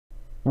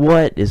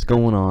What is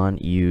going on,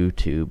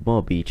 YouTube?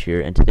 Moab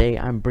here, and today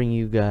I'm bringing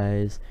you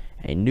guys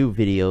a new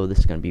video. This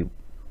is going to be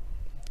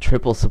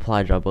triple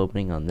supply drop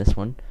opening on this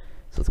one.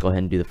 So let's go ahead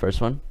and do the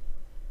first one.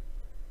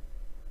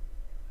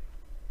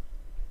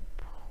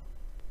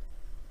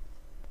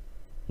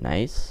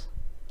 Nice.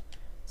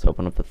 Let's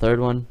open up the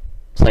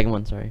second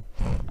one, sorry.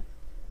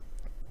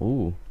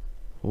 Ooh.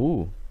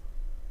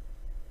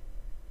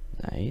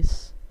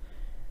 Nice.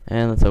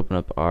 And let's open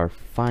up our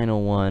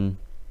final one,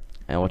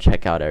 and we'll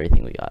check out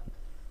everything we got.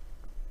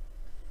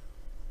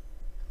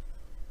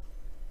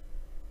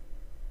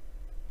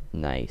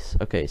 Nice.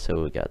 Okay,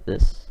 so we got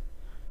this,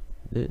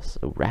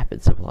 a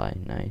rapid supply,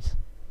 nice.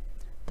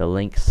 The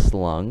link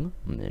slung,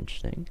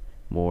 interesting.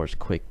 Moore's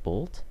quick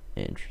bolt,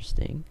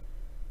 interesting.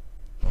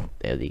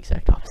 They have the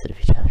exact opposite of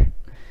each other.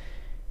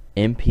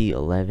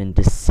 MP11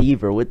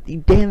 deceiver with the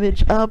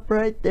damage up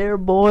right there,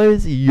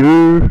 boys.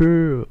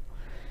 Yeah.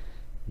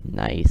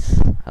 Nice.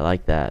 I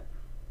like that.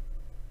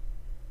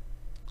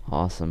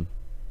 Awesome.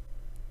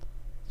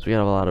 So we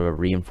got a lot of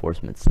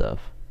reinforcement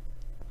stuff.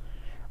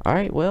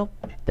 Alright, well,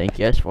 thank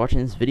you guys for watching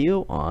this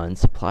video on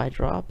Supply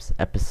Drops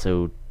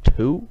Episode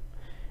 2.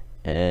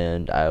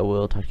 And I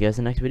will talk to you guys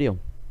in the next video.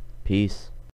 Peace.